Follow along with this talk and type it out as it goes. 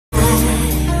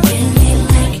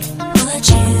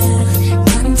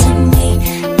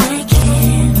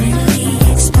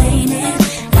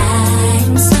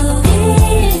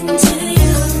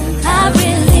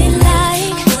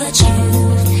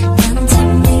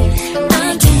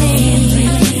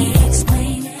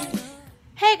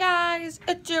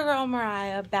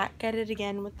back at it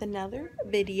again with another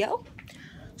video.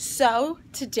 So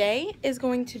today is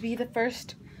going to be the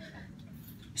first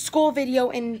school video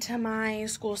into my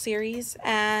school series,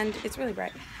 and it's really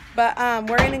bright. But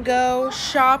we're gonna go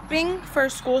shopping for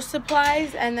school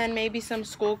supplies and then maybe some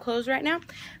school clothes right now.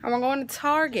 And we're going to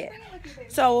Target.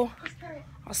 So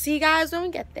I'll see you guys when we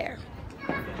get there.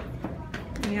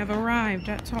 We have arrived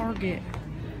at Target.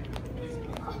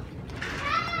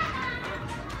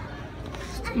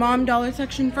 Mom, dollar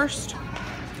section first.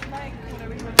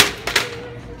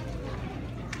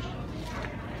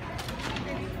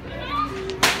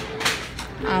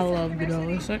 I love the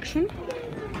dollar section.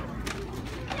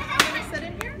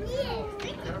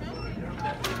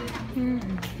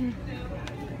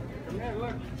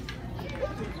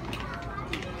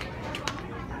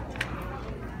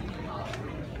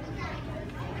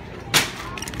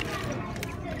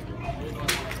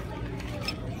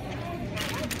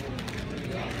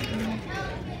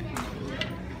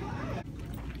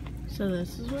 So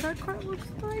this is what our cart looks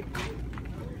like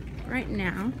right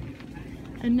now.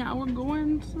 And now we're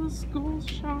going to school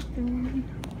shopping.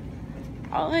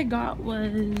 All I got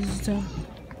was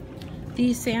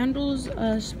these sandals,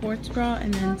 a sports bra,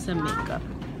 and then some makeup.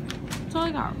 That's all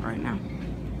I got right now.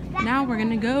 Now we're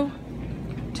gonna go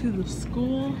to the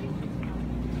school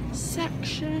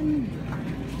section.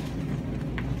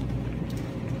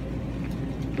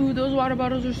 Ooh, those water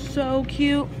bottles are so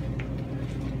cute.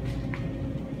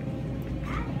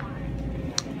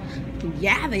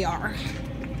 Yeah, they are.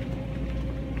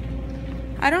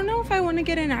 I don't know if I want to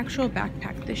get an actual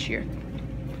backpack this year,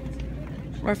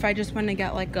 or if I just want to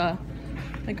get like a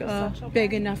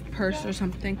big enough purse or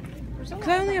something. Because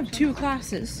I only have 2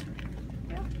 classes.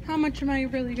 Yeah. How much am I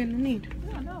really gonna need?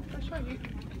 Yeah, no, for sure.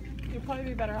 You'd probably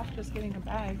be better off just getting a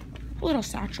bag. A little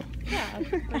satchel. Yeah,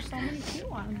 there's so many cute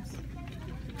ones.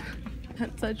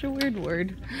 That's such a weird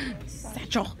word.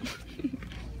 Satchel.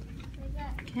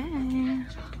 Okay.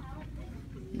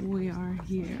 We are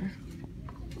here.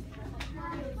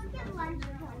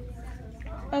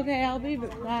 Okay, I'll be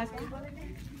back.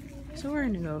 So we're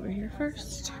gonna go over here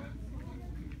first.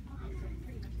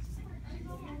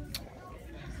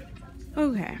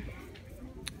 Okay.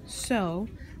 So,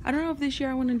 I don't know if this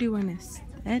year I want to do an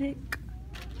aesthetic.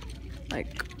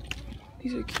 Like,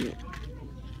 these are cute.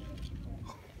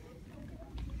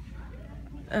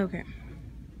 Okay.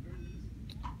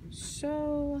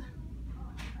 So,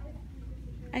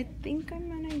 I think I'm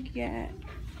gonna get,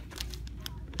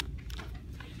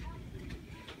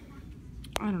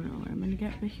 I don't know what I'm gonna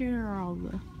get, but here are all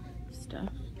the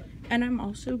stuff. And I'm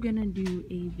also gonna do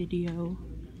a video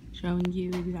showing you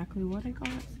exactly what I got.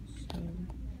 So,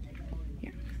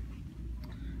 yeah.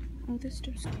 Oh, this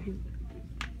stuff's cute.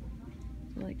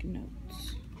 Like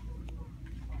notes.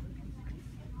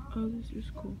 Oh, this is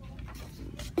cool.